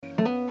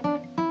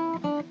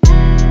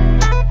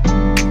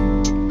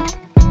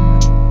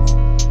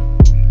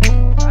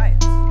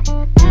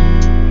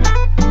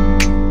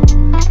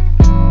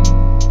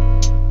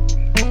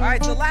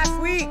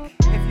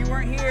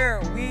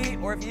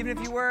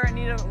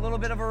little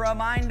bit of a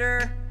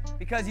reminder,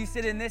 because you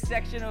sit in this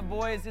section of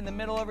boys in the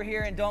middle over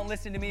here and don't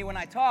listen to me when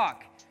I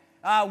talk.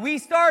 We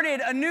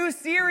started a new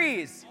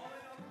series.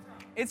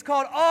 It's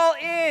called All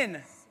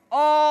In,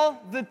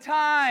 All the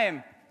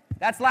Time.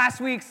 That's last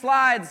week's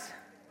slides.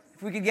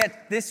 If we could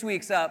get this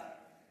week's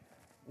up,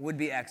 would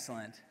be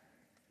excellent.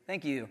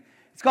 Thank you.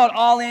 It's called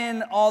All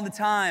In, All the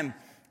Time.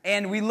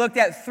 And we looked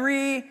at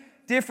 3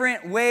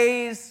 different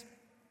ways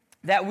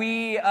that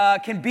we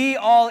can be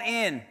all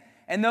in.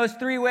 And those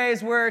 3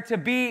 ways were to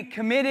be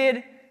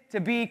committed, to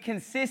be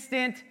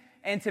consistent,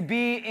 and to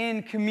be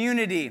in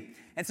community.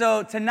 And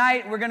so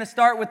tonight we're going to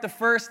start with the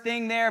first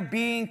thing there,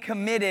 being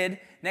committed.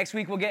 Next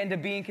week we'll get into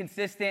being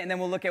consistent, and then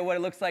we'll look at what it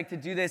looks like to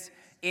do this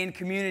in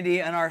community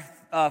in our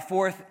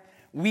 4th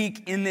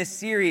week in this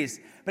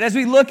series. But as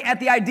we look at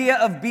the idea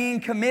of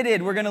being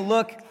committed, we're going to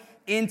look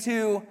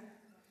into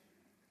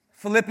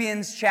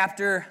Philippians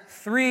chapter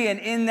 3. And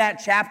in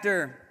that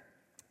chapter,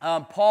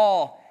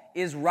 Paul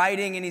is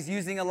writing, and he's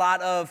using a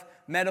lot of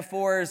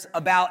metaphors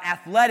about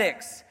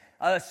athletics.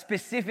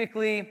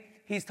 Specifically,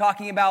 he's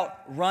talking about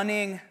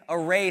running a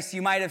race.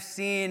 You might have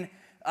seen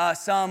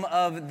some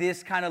of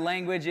this kind of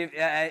language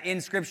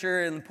in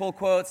Scripture and pull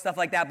quotes, stuff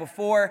like that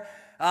before.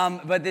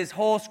 But this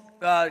whole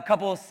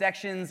couple of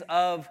sections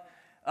of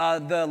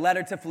the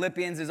letter to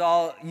Philippians is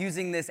all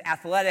using this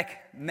athletic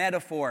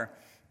metaphor.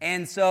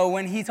 And so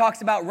when he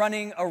talks about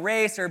running a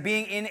race or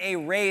being in a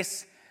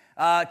race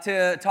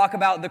to talk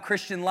about the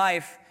Christian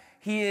life,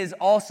 he is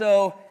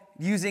also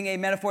using a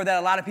metaphor that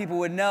a lot of people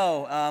would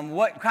know.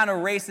 What kind of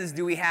races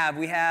do we have?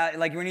 We have,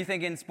 like when you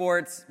think in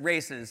sports,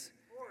 races.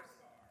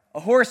 A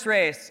horse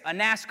race, a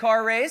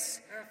NASCAR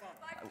race.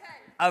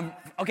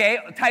 Okay,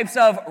 types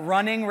of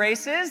running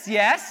races,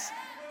 yes.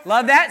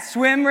 Love that.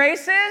 Swim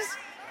races.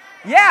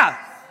 Yeah.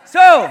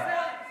 So,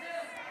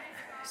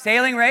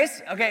 sailing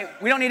race. Okay,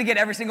 we don't need to get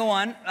every single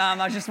one.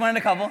 I just wanted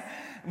a couple.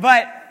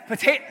 But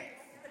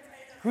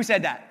who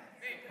said that?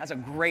 That's a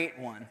great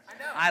one.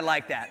 I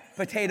like that.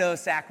 Potato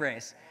sack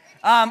race.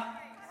 All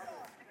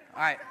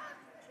right.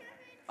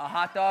 A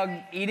hot dog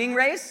eating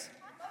race?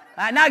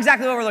 Not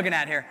exactly what we're looking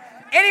at here.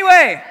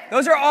 Anyway,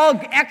 those are all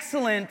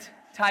excellent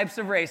types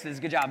of races.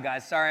 Good job,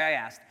 guys. Sorry I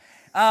asked.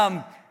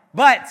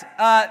 But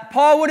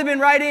Paul would have been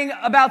writing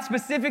about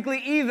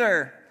specifically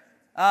either,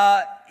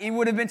 he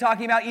would have been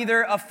talking about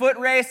either a foot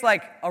race,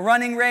 like a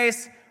running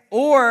race,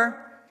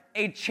 or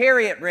a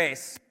chariot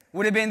race.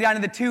 Would have been kind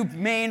of the 2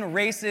 main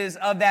races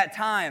of that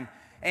time.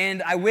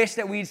 And I wish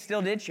that we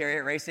still did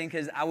chariot racing,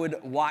 because I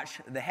would watch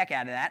the heck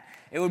out of that.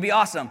 It would be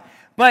awesome.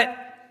 But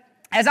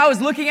as I was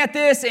looking at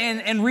this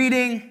and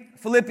reading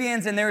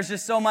Philippians, and there was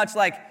just so much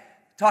like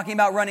talking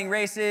about running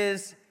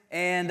races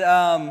and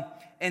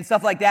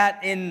stuff like that,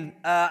 and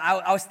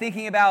I was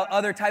thinking about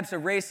other types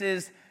of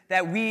races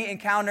that we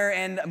encounter,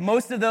 and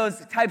most of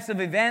those types of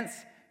events,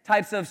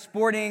 types of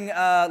sporting,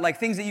 like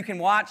things that you can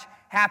watch,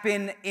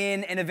 happen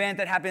in an event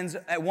that happens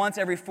at once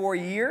every 4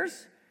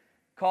 years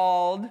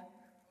called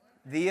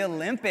the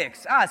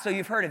Olympics. So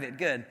you've heard of it,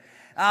 good.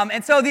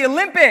 And so the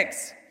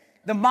Olympics,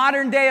 the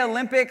modern day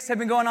Olympics, have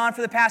been going on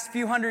for the past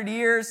few hundred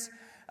years.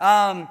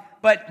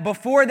 But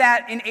before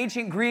that, in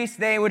ancient Greece,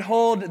 they would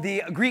hold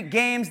the Greek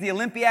games, the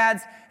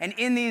Olympiads, and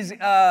in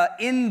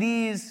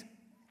these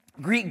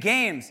Greek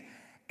games,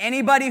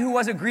 anybody who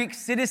was a Greek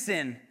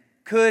citizen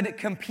could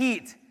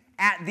compete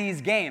at these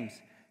games.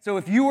 So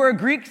if you were a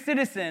Greek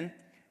citizen,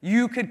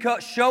 you could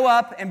show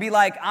up and be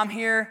like, I'm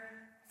here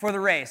for the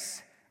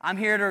race. I'm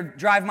here to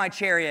drive my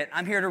chariot.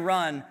 I'm here to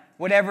run,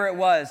 whatever it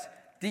was.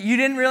 You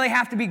didn't really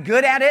have to be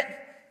good at it.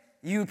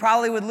 You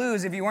probably would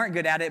lose if you weren't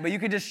good at it, but you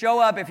could just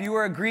show up if you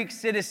were a Greek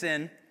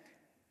citizen,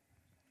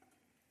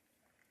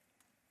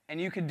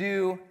 and you could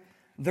do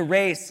the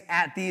race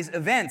at these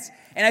events.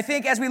 And I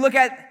think as we look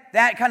at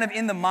that kind of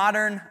in the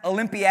modern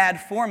Olympiad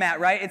format,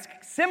 right, it's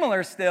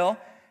similar still.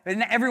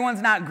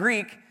 Everyone's not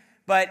Greek,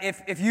 but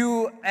if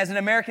you, as an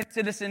American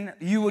citizen,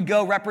 you would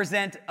go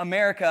represent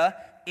America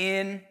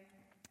in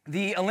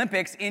the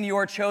Olympics in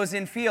your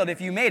chosen field if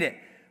you made it,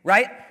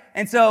 right?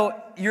 And so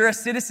you're a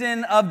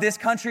citizen of this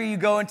country, you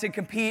go in to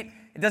compete.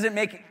 It doesn't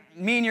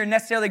mean you're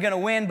necessarily going to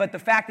win, but the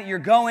fact that you're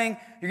going,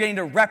 you're getting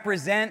to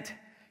represent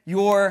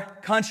your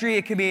country.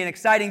 It could be an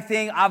exciting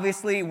thing.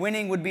 Obviously,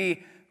 winning would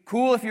be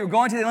cool if you were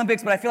going to the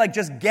Olympics, but I feel like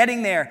just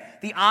getting there,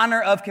 the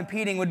honor of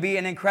competing, would be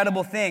an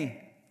incredible thing.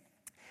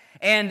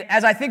 And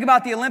as I think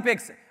about the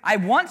Olympics, I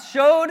once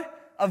showed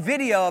a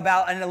video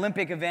about an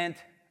Olympic event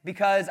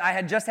because I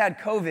had just had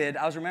COVID.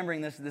 I was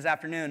remembering this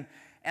afternoon.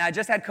 And I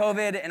just had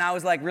COVID, and I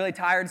was like really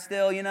tired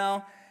still, you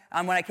know.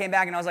 When I came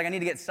back, and I was like, I need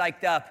to get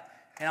psyched up.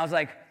 And I was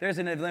like, there's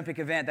an Olympic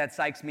event that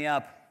psychs me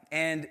up.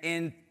 And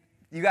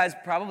you guys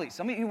probably,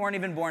 some of you weren't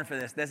even born for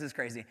this. This is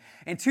crazy.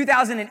 In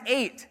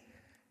 2008,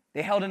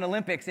 they held an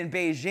Olympics in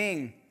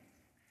Beijing.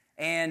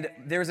 And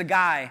there was a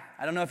guy,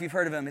 I don't know if you've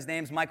heard of him. His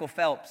name's Michael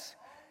Phelps.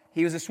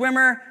 He was a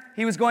swimmer.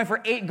 He was going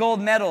for 8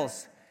 gold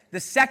medals. The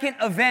second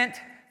event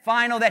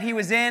final that he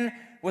was in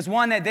was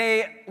one that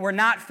they were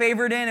not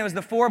favored in. It was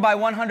the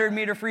 4x100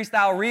 meter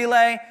freestyle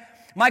relay.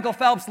 Michael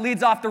Phelps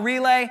leads off the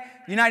relay,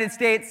 United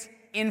States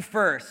in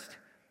first.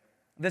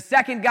 The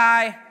second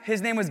guy,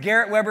 his name was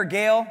Garrett Weber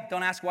Gale.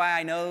 Don't ask why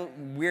I know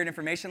weird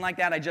information like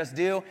that. I just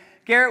do.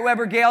 Garrett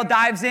Weber Gale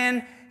dives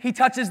in. He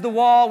touches the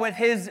wall with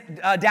his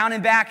down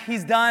and back.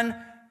 He's done.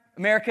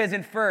 America is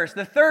in first.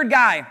 The third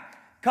guy,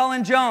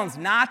 Cullen Jones,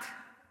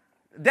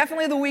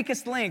 definitely the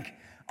weakest link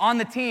on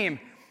the team.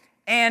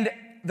 And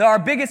our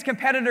biggest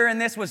competitor in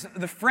this was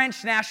the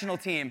French national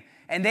team.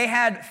 And they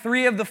had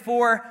 3 of the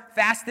 4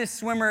 fastest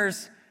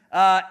swimmers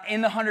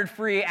in the 100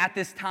 free at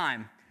this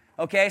time.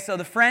 Okay, so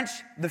the French,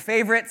 the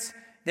favorites,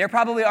 they're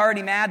probably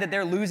already mad that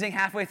they're losing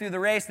halfway through the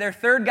race. Their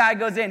third guy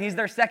goes in. He's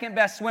their second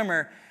best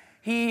swimmer.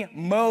 He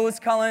mows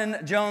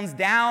Cullen Jones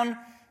down.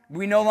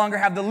 We no longer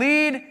have the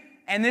lead,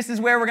 and this is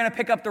where we're going to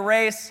pick up the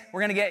race. We're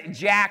going to get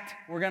jacked.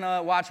 We're going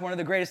to watch one of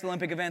the greatest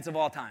Olympic events of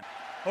all time,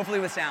 hopefully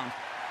with sound.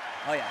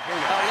 Oh, yeah, here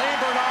we go. Alain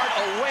Bernard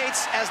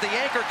awaits as the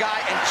anchor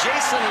guy, and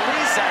Jason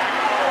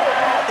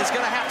Lezak is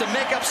going to have to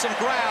make up some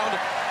ground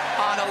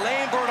on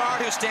Alain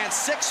Bernard, who stands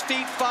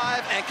 6'5"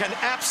 and can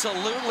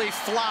absolutely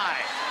fly.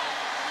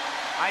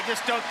 I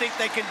just don't think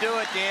they can do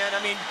it, Dan.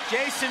 I mean,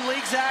 Jason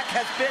Lezak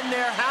has been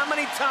there how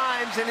many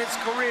times in his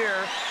career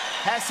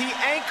has he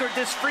anchored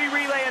this free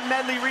relay and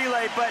medley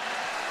relay, but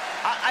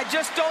I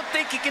just don't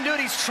think he can do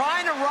it. He's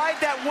trying to ride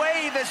that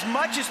wave as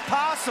much as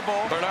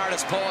possible. Bernard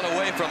is pulling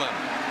away from him.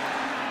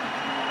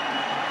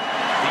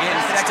 The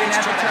United States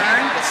trying to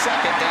hang on the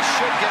second. They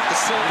should get the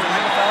silver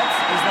medal. Phelps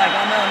is like,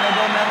 oh no, no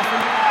gold medal for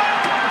me.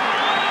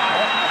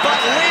 But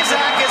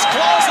Lezak is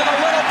closing a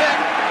little bit.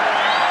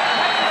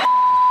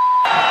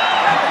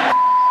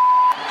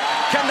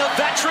 Can the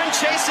veteran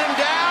chase him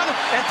down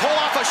and pull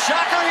off a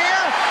shocker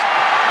here?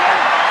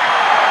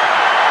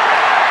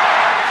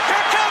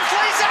 Here comes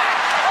Lezak!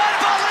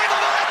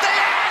 Unbelievable at the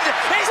end!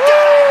 He's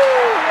done it!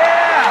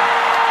 Yeah!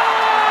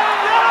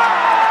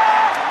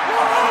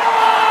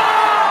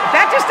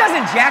 That just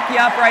doesn't jack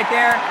you up right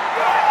there.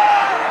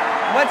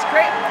 What's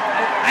great?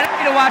 I don't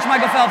need to watch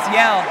Michael Phelps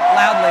yell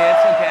loudly.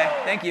 It's okay.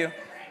 Thank you.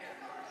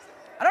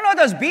 I don't know what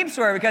those beeps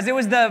were because it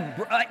was the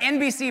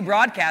NBC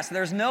broadcast.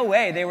 There's no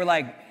way they were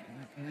like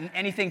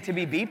anything to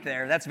be beeped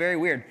there. That's very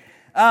weird.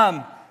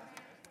 But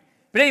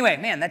anyway,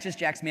 man, that just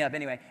jacks me up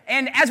anyway.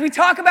 And as we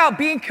talk about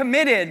being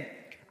committed,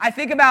 I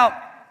think about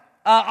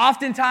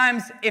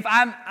oftentimes if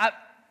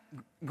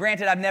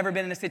granted, I've never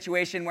been in a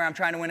situation where I'm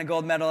trying to win a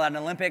gold medal at an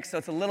Olympics, so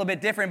it's a little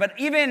bit different. But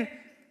even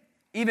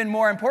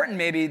more important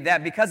maybe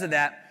that because of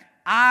that,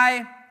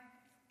 I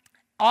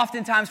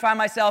oftentimes find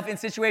myself in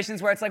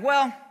situations where it's like,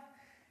 well,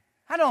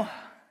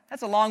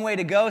 that's a long way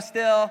to go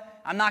still.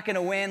 I'm not going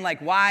to win. Like,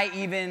 why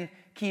even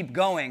keep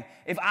going?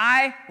 If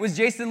I was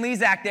Jason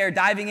Lezak there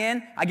diving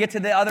in, I get to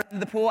the other end of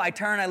the pool, I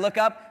turn, I look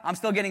up, I'm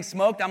still getting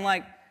smoked. I'm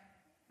like,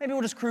 maybe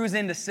we'll just cruise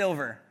into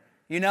silver,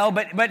 you know?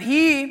 But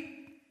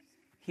he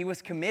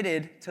was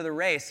committed to the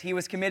race. He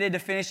was committed to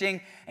finishing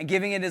and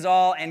giving it his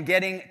all and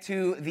getting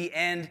to the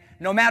end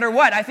no matter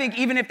what. I think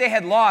even if they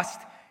had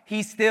lost,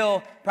 he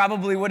still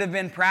probably would have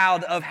been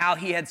proud of how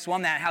he had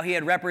swum that, how he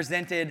had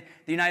represented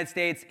the United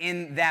States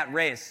in that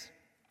race,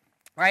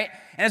 right?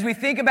 And as we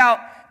think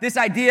about this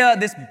idea,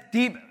 this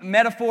deep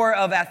metaphor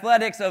of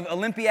athletics, of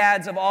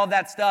Olympiads, of all of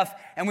that stuff,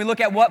 and we look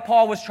at what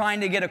Paul was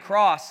trying to get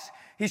across,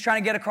 he's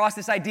trying to get across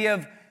this idea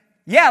of,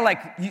 yeah,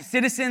 like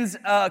citizens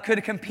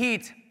could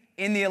compete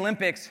in the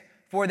Olympics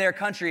for their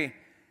country,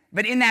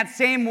 but in that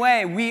same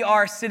way, we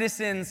are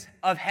citizens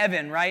of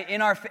heaven, right?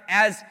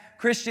 As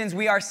Christians,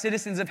 we are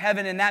citizens of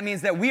heaven, and that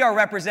means that we are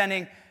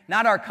representing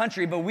not our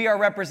country, but we are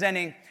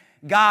representing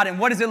God. And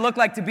what does it look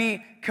like to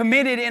be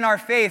committed in our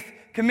faith,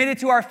 committed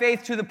to our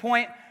faith to the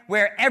point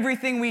where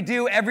everything we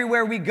do,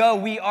 everywhere we go,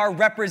 we are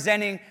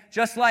representing,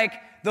 just like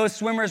those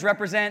swimmers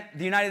represent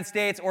the United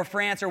States or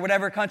France or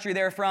whatever country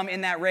they're from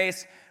in that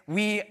race.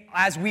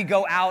 As we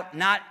go out,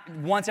 not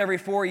once every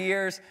 4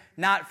 years,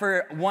 not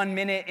for 1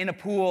 minute in a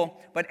pool,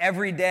 but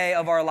every day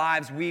of our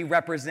lives, we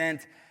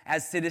represent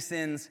as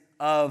citizens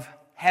of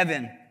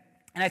heaven.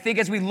 And I think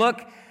as we look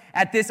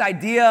at this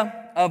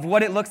idea of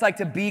what it looks like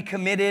to be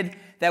committed,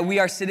 that we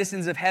are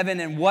citizens of heaven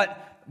and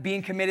what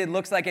being committed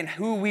looks like and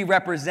who we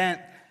represent,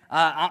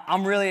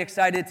 I'm really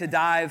excited to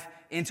dive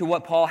into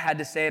what Paul had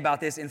to say about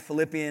this in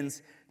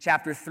Philippians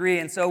chapter 3.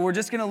 And so we're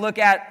just going to look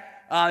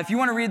at, if you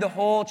want to read the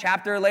whole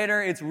chapter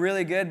later, it's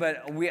really good,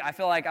 but I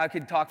feel like I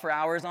could talk for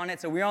hours on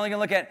it. So we're only going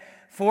to look at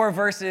 4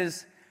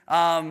 verses,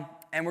 and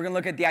we're going to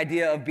look at the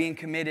idea of being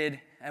committed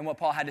and what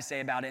Paul had to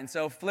say about it. And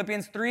so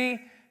Philippians 3,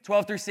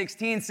 12 through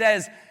 16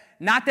 says,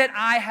 "Not that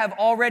I have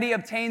already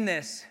obtained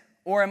this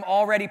or am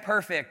already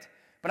perfect,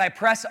 but I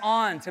press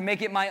on to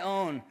make it my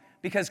own,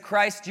 because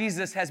Christ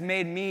Jesus has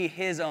made me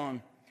his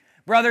own.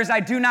 Brothers, I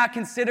do not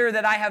consider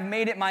that I have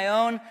made it my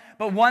own,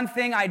 but one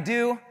thing I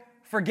do,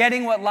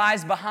 forgetting what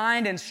lies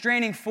behind and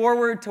straining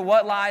forward to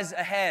what lies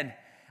ahead.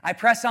 I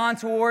press on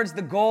towards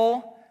the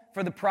goal,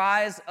 for the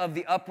prize of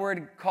the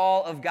upward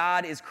call of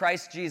God is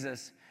Christ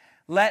Jesus.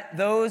 Let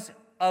those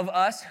of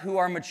us who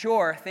are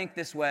mature think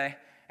this way,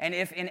 and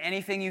if in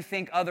anything you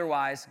think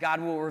otherwise,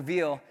 God will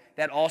reveal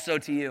that also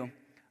to you.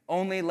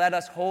 Only let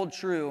us hold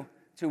true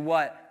to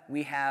what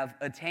we have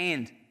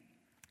attained."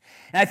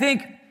 And I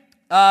think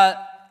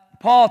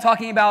Paul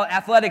talking about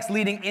athletics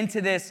leading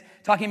into this,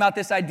 talking about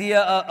this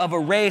idea of a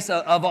race,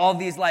 of all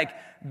these like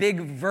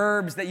big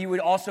verbs that you would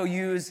also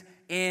use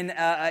in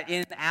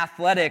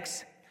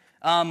athletics.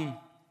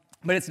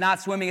 But it's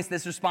not swimming, it's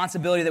this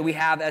responsibility that we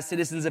have as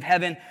citizens of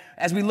heaven.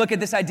 As we look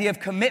at this idea of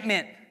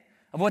commitment,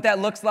 of what that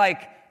looks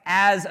like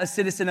as a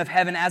citizen of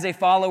heaven, as a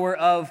follower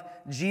of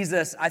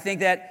Jesus, I think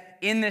that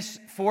in this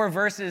 4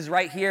 verses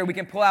right here, we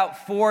can pull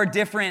out 4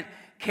 different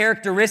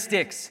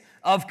characteristics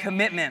of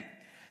commitment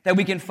that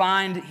we can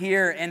find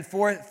here, and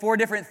four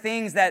different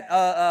things that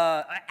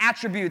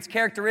attributes,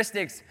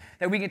 characteristics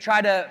that we can try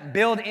to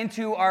build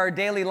into our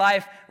daily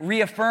life,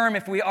 reaffirm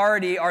if we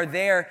already are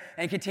there,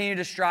 and continue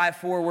to strive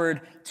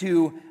forward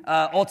to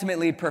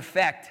ultimately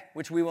perfect,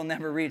 which we will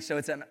never reach. So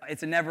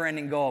it's a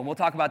never-ending goal. And we'll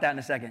talk about that in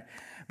a second.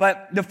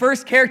 But the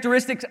first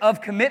characteristics of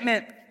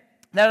commitment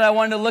that I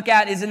wanted to look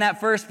at is in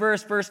that first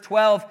verse, verse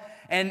 12,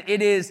 and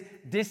it is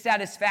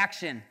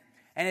dissatisfaction.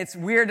 And it's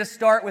weird to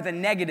start with a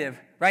negative,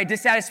 right?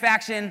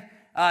 Dissatisfaction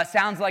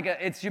sounds like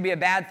it should be a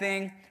bad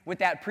thing with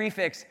that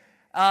prefix.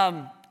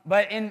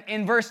 But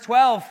in verse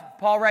 12,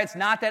 Paul writes,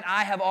 not that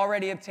I have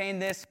already obtained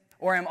this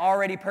or am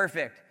already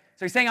perfect.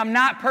 So he's saying, I'm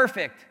not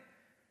perfect.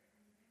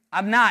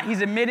 I'm not.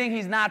 He's admitting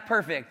he's not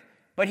perfect.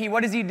 But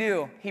what does he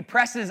do? He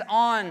presses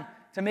on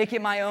to make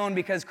it my own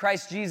because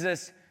Christ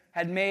Jesus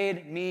had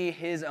made me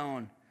his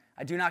own.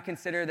 I do not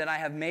consider that I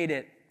have made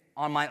it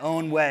on my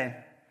own way.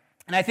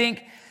 And I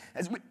think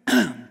as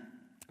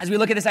we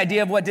look at this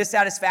idea of what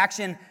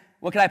dissatisfaction,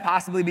 what could I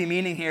possibly be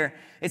meaning here?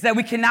 It's that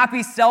we cannot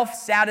be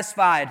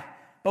self-satisfied,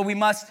 but we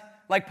must,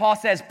 like Paul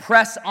says,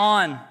 press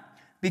on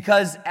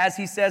because, as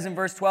he says in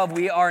verse 12,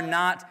 we are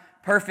not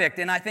perfect.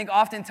 And I think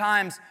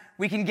oftentimes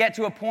we can get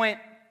to a point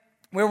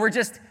where we're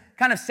just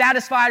kind of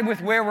satisfied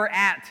with where we're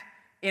at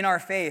in our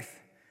faith,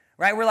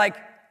 right? We're like,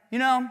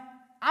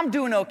 I'm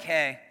doing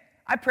okay.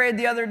 I prayed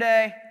the other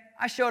day.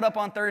 I showed up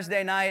on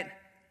Thursday night.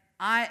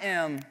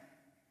 I'm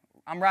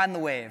riding the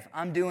wave.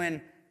 I'm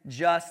doing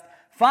just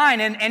fine.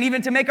 And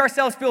even to make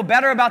ourselves feel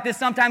better about this,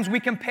 sometimes we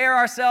compare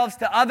ourselves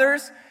to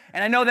others.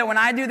 And I know that when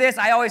I do this,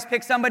 I always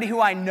pick somebody who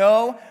I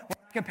know. When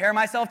I compare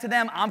myself to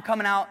them, I'm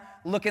coming out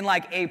looking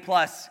like A+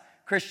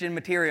 Christian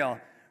material,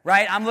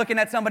 right? I'm looking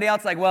at somebody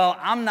else like, well,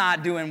 I'm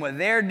not doing what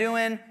they're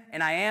doing,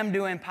 and I am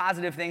doing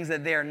positive things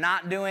that they're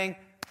not doing.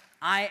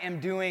 I am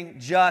doing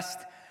just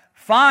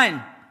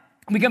fine.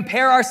 We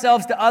compare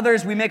ourselves to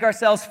others. We make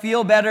ourselves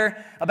feel better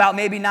about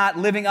maybe not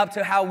living up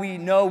to how we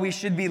know we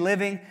should be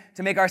living,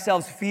 to make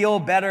ourselves feel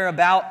better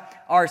about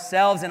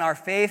ourselves and our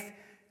faith.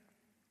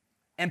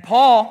 And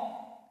Paul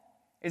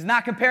is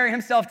not comparing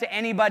himself to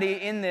anybody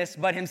in this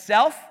but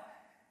himself.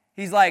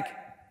 He's like,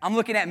 I'm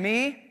looking at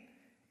me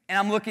and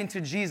I'm looking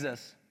to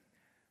Jesus,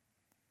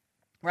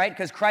 right?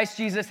 Because Christ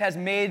Jesus has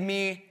made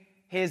me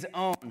his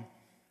own.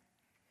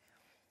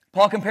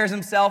 Paul compares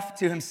himself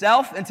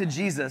and to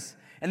Jesus.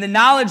 And the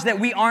knowledge that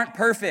we aren't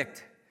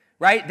perfect,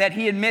 right? That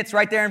he admits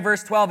right there in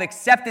verse 12,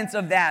 acceptance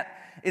of that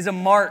is a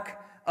mark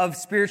of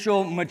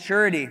spiritual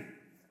maturity.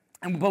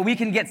 But we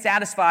can get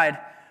satisfied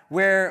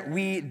where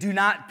we do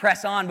not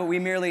press on, but we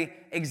merely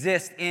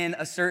exist in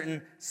a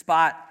certain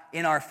spot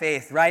in our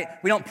faith, right?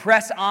 We don't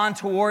press on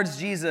towards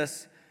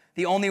Jesus,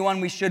 the only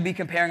one we should be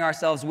comparing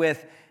ourselves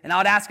with. And I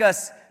would ask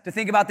us to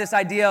think about this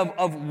idea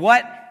of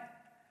what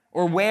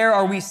or where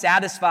are we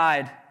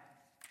satisfied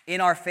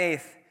in our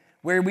faith,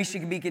 where we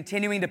should be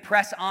continuing to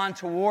press on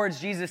towards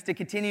Jesus, to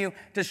continue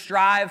to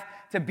strive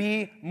to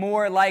be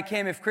more like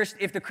him.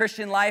 If the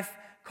Christian life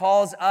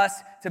calls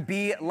us to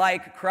be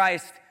like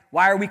Christ,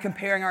 why are we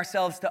comparing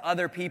ourselves to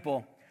other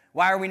people?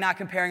 Why are we not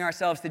comparing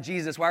ourselves to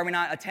Jesus? Why are we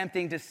not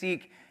attempting to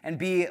seek and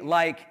be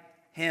like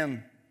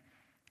him?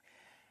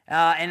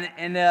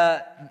 In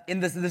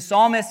the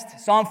psalmist,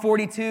 Psalm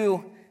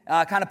 42,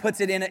 kind of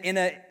puts it in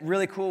a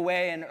really cool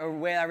way, and a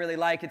way I really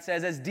like. It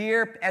says, as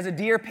a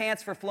deer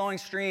pants for flowing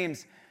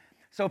streams,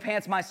 so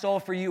pants my soul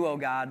for you, O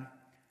God.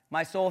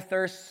 My soul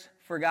thirsts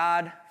for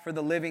God, for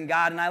the living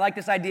God. And I like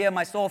this idea of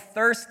my soul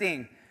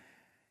thirsting.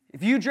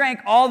 If you drank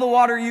all the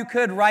water you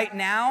could right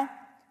now,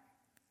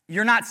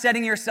 you're not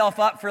setting yourself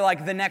up for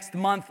like the next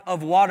month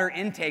of water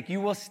intake. You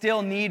will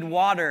still need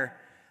water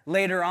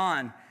later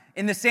on.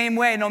 In the same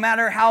way, no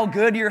matter how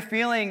good you're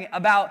feeling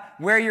about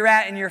where you're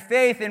at in your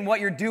faith and what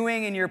you're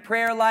doing in your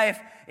prayer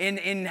life,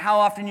 in how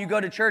often you go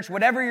to church,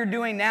 whatever you're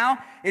doing now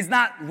is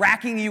not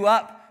racking you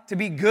up to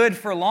be good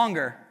for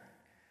longer,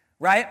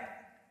 right?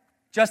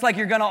 Just like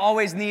you're going to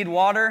always need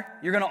water,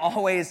 you're going to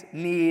always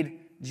need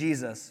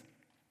Jesus.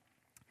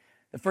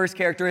 The first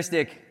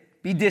characteristic,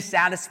 be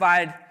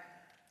dissatisfied.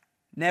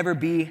 Never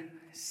be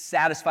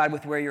satisfied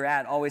with where you're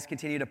at. Always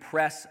continue to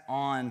press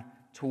on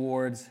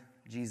towards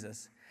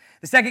Jesus.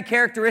 The second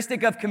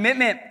characteristic of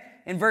commitment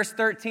in verse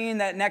 13,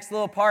 that next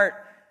little part,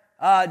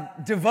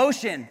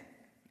 devotion.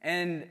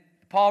 And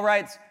Paul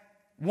writes,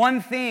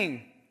 one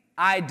thing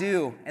I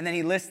do, and then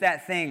he lists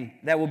that thing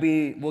that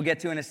we'll get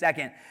to in a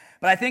second.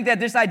 But I think that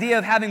this idea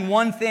of having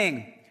one thing,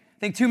 I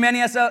think too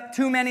many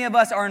of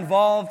us are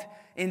involved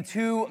in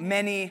too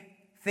many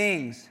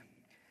things.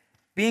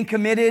 Being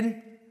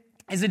committed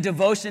is a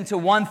devotion to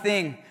one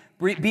thing.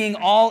 being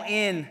all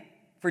in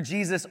for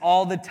Jesus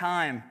all the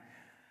time.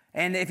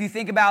 And if you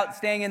think about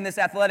staying in this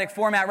athletic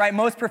format, right,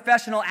 most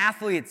professional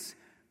athletes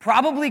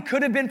probably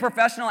could have been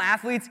professional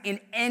athletes in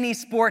any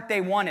sport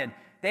they wanted.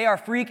 They are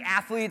freak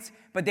athletes,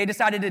 but they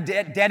decided to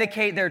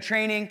dedicate their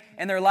training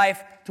and their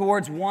life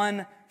towards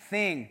one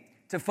thing,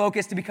 to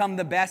focus to become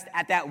the best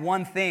at that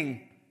one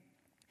thing.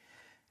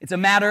 It's a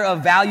matter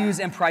of values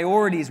and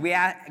priorities. We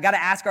got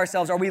to ask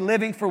ourselves, are we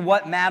living for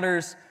what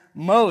matters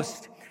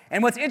most?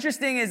 And what's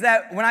interesting is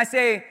that when I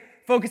say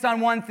focus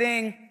on one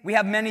thing, we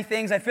have many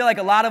things. I feel like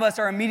a lot of us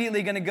are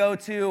immediately going to go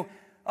to,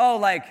 oh,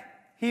 like,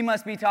 he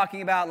must be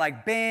talking about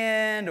like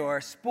band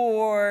or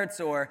sports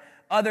or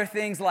other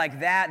things like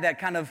that that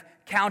kind of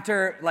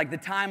counter like the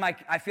time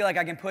I feel like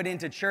I can put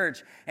into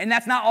church. And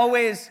that's not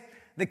always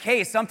the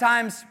case.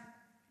 Sometimes,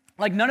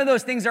 like, none of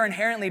those things are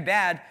inherently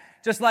bad.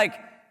 Just like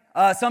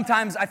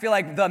sometimes I feel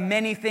like the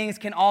many things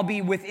can all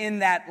be within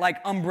that like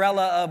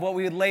umbrella of what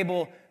we would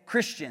label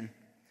Christian,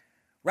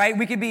 right?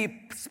 We could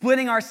be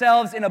splitting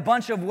ourselves in a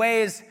bunch of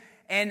ways,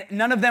 and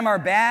none of them are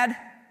bad,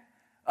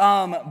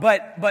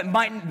 but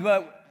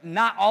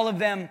not all of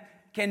them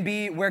can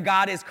be where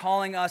God is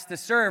calling us to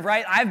serve,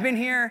 right? I've been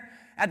here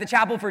at the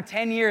chapel for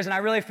 10 years, and I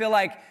really feel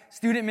like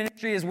student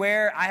ministry is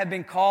where I have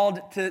been called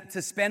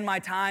to spend my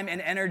time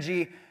and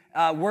energy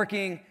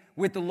working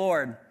with the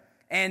Lord.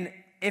 And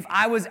if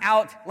I was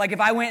out, like if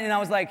I went and I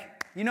was like,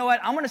 you know what,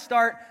 I'm going to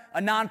start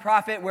a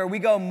nonprofit where we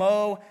go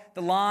mow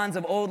the lawns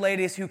of old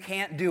ladies who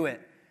can't do it.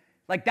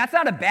 Like, that's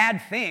not a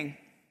bad thing.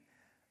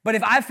 But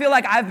if I feel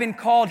like I've been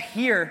called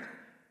here,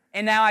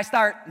 and now I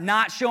start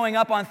not showing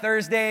up on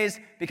Thursdays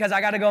because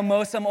I got to go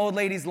mow some old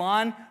lady's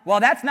lawn,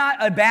 well, that's not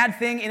a bad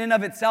thing in and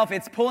of itself.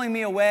 It's pulling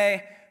me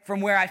away from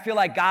where I feel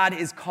like God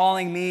is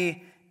calling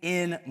me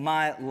in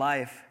my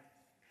life.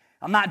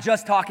 I'm not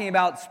just talking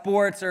about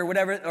sports or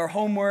whatever, or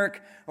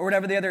homework or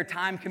whatever the other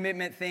time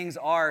commitment things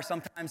are.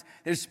 Sometimes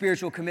there's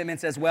spiritual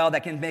commitments as well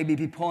that can maybe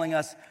be pulling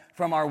us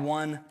from our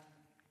one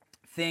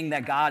thing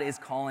that God is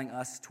calling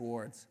us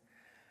towards.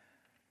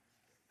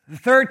 The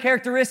third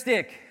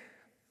characteristic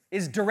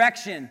is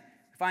direction.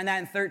 We find that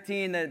in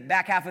 13, the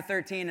back half of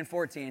 13 and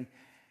 14. It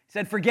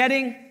said,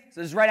 forgetting,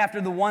 so this is right after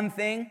the one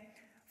thing,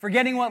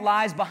 forgetting what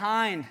lies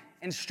behind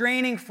and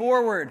straining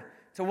forward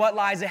to what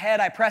lies ahead,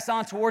 I press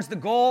on towards the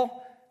goal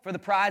for the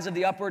prize of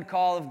the upward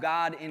call of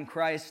God in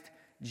Christ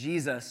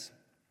Jesus.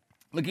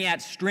 Looking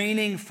at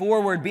straining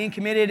forward, being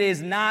committed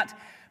is not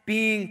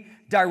being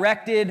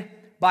directed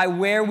by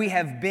where we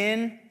have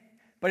been,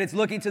 but it's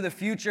looking to the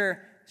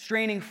future,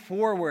 straining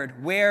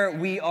forward, where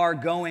we are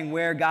going,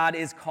 where God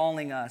is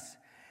calling us.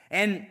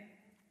 And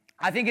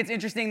I think it's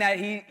interesting that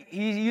he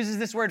uses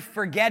this word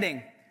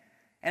forgetting.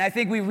 And I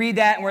think we read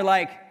that and we're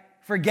like,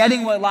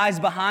 forgetting what lies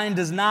behind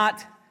does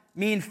not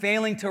mean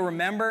failing to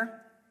remember.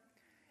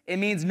 It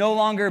means no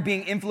longer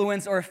being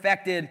influenced or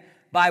affected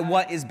by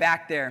what is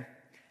back there.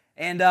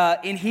 And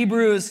in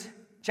Hebrews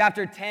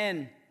chapter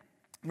 10,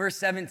 verse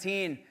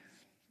 17,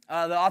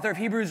 the author of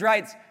Hebrews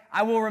writes,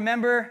 I will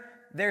remember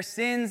their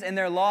sins and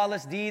their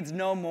lawless deeds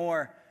no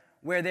more.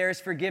 Where there is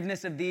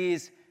forgiveness of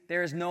these,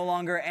 there is no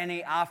longer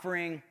any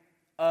offering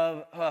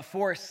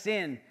for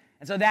sin.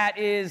 And so that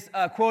is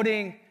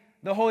quoting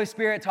the Holy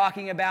Spirit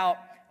talking about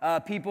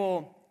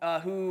people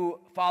who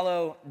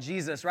follow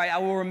Jesus, right? I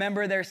will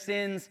remember their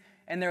sins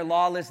and their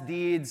lawless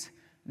deeds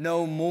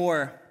no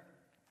more.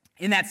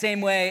 In that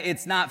same way,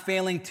 it's not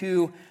failing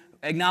to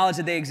acknowledge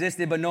that they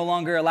existed, but no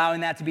longer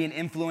allowing that to be an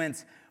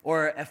influence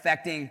or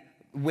affecting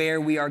where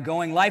we are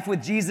going. Life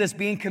with Jesus,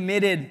 being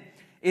committed,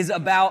 is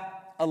about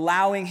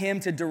allowing him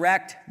to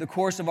direct the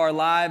course of our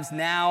lives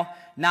now,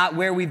 not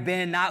where we've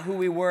been, not who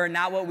we were,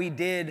 not what we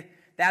did.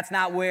 That's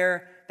not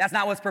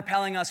what's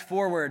propelling us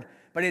forward,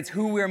 but it's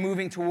who we're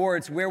moving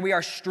towards, where we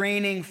are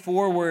straining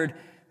forward,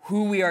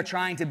 who we are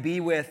trying to be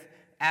with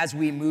as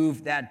we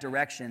move that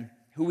direction,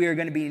 who we are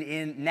going to be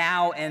in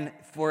now and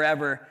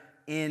forever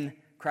in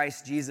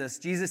Christ Jesus.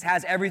 Jesus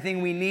has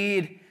everything we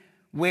need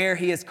where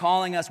he is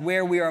calling us,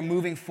 where we are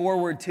moving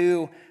forward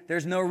to.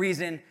 There's no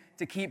reason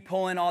to keep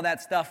pulling all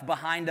that stuff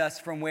behind us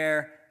from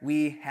where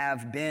we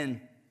have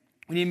been.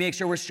 We need to make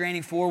sure we're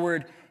straining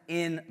forward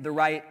in the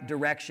right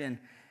direction.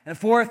 And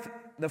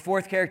the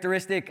fourth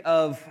characteristic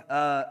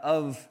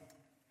of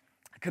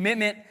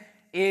commitment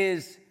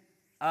is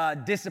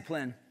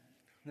discipline.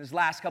 Those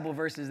last couple of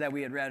verses that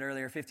we had read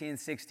earlier, 15 and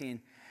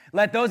 16.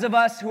 Let those of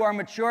us who are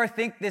mature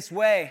think this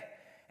way.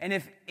 And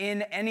if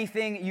in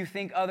anything you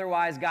think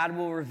otherwise, God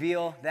will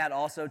reveal that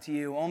also to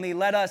you. Only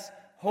let us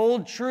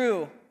hold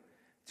true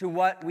to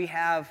what we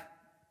have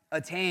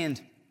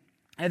attained.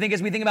 And I think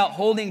as we think about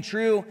holding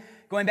true,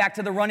 going back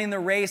to the running the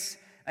race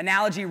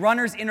analogy,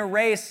 runners in a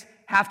race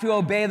have to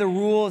obey the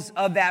rules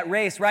of that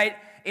race, right?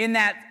 In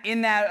that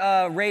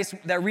race,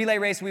 that relay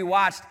race we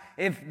watched,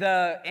 if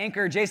the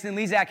anchor, Jason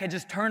Lezak, had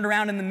just turned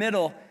around in the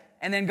middle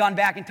and then gone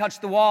back and touched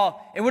the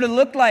wall, it would have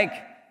looked like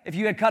if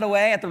you had cut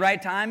away at the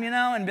right time,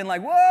 and been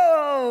like,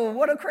 whoa,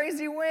 what a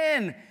crazy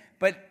win.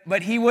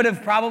 But he would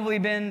have probably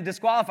been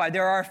disqualified.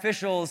 There are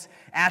officials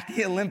at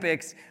the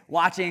Olympics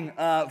watching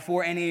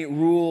for any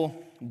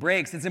rule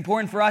breaks. It's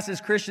important for us as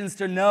Christians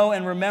to know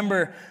and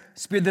remember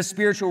the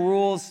spiritual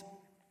rules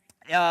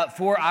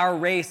for our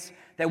race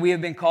that we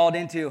have been called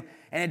into.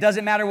 And it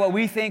doesn't matter what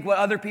we think, what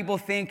other people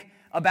think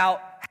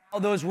about how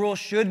those rules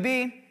should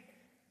be.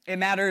 It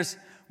matters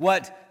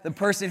what the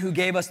person who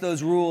gave us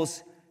those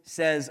rules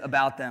says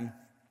about them.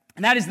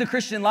 And that is the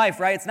Christian life,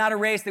 right? It's not a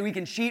race that we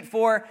can cheat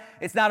for.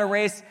 It's not a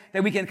race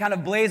that we can kind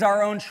of blaze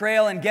our own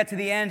trail and get to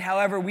the end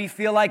however we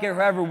feel like it,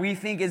 however we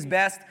think is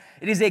best.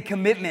 It is a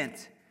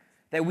commitment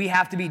that we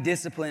have to be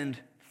disciplined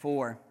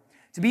for.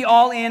 To be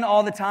all in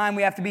all the time,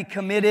 we have to be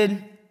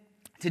committed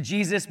to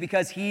Jesus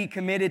because he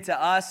committed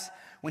to us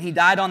when he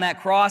died on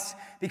that cross,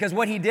 because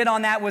what he did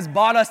on that was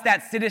bought us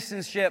that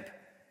citizenship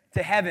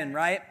to heaven,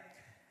 right?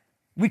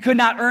 We could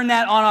not earn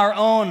that on our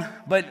own,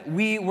 but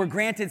we were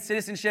granted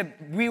citizenship.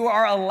 We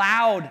are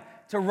allowed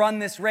to run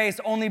this race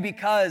only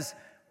because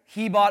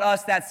he bought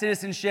us that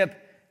citizenship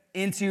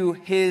into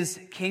his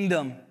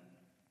kingdom.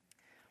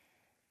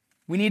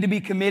 We need to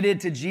be committed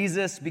to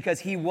Jesus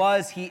because he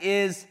was, he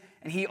is,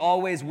 and he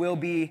always will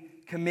be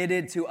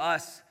committed to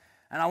us.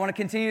 And I want to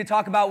continue to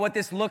talk about what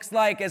this looks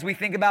like as we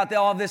think about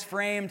all of this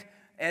framed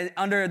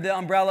under the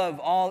umbrella of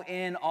all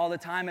in, all the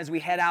time as we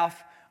head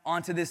off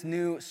onto this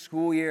new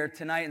school year.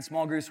 Tonight in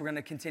small groups, we're going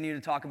to continue to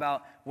talk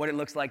about what it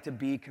looks like to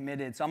be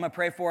committed. So I'm going to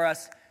pray for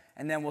us,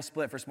 and then we'll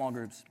split for small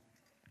groups.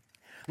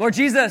 Lord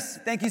Jesus,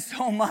 thank you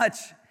so much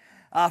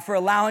for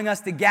allowing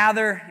us to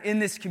gather in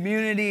this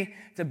community,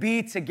 to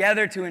be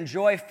together, to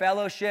enjoy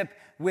fellowship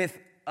with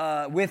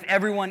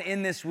everyone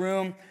in this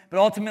room. But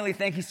ultimately,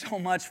 thank you so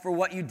much for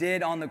what you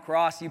did on the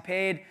cross. You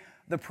paid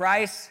the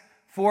price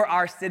for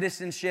our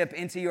citizenship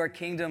into your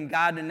kingdom,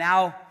 God, and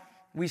now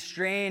we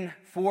strain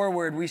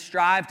forward. We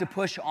strive to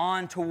push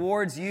on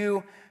towards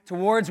you,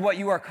 towards what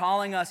you are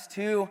calling us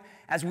to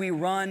as we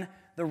run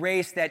the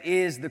race that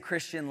is the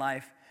Christian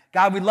life.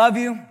 God, we love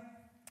you,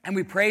 and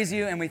we praise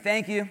you, and we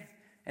thank you.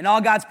 And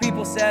all God's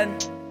people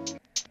said,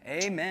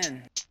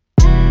 amen.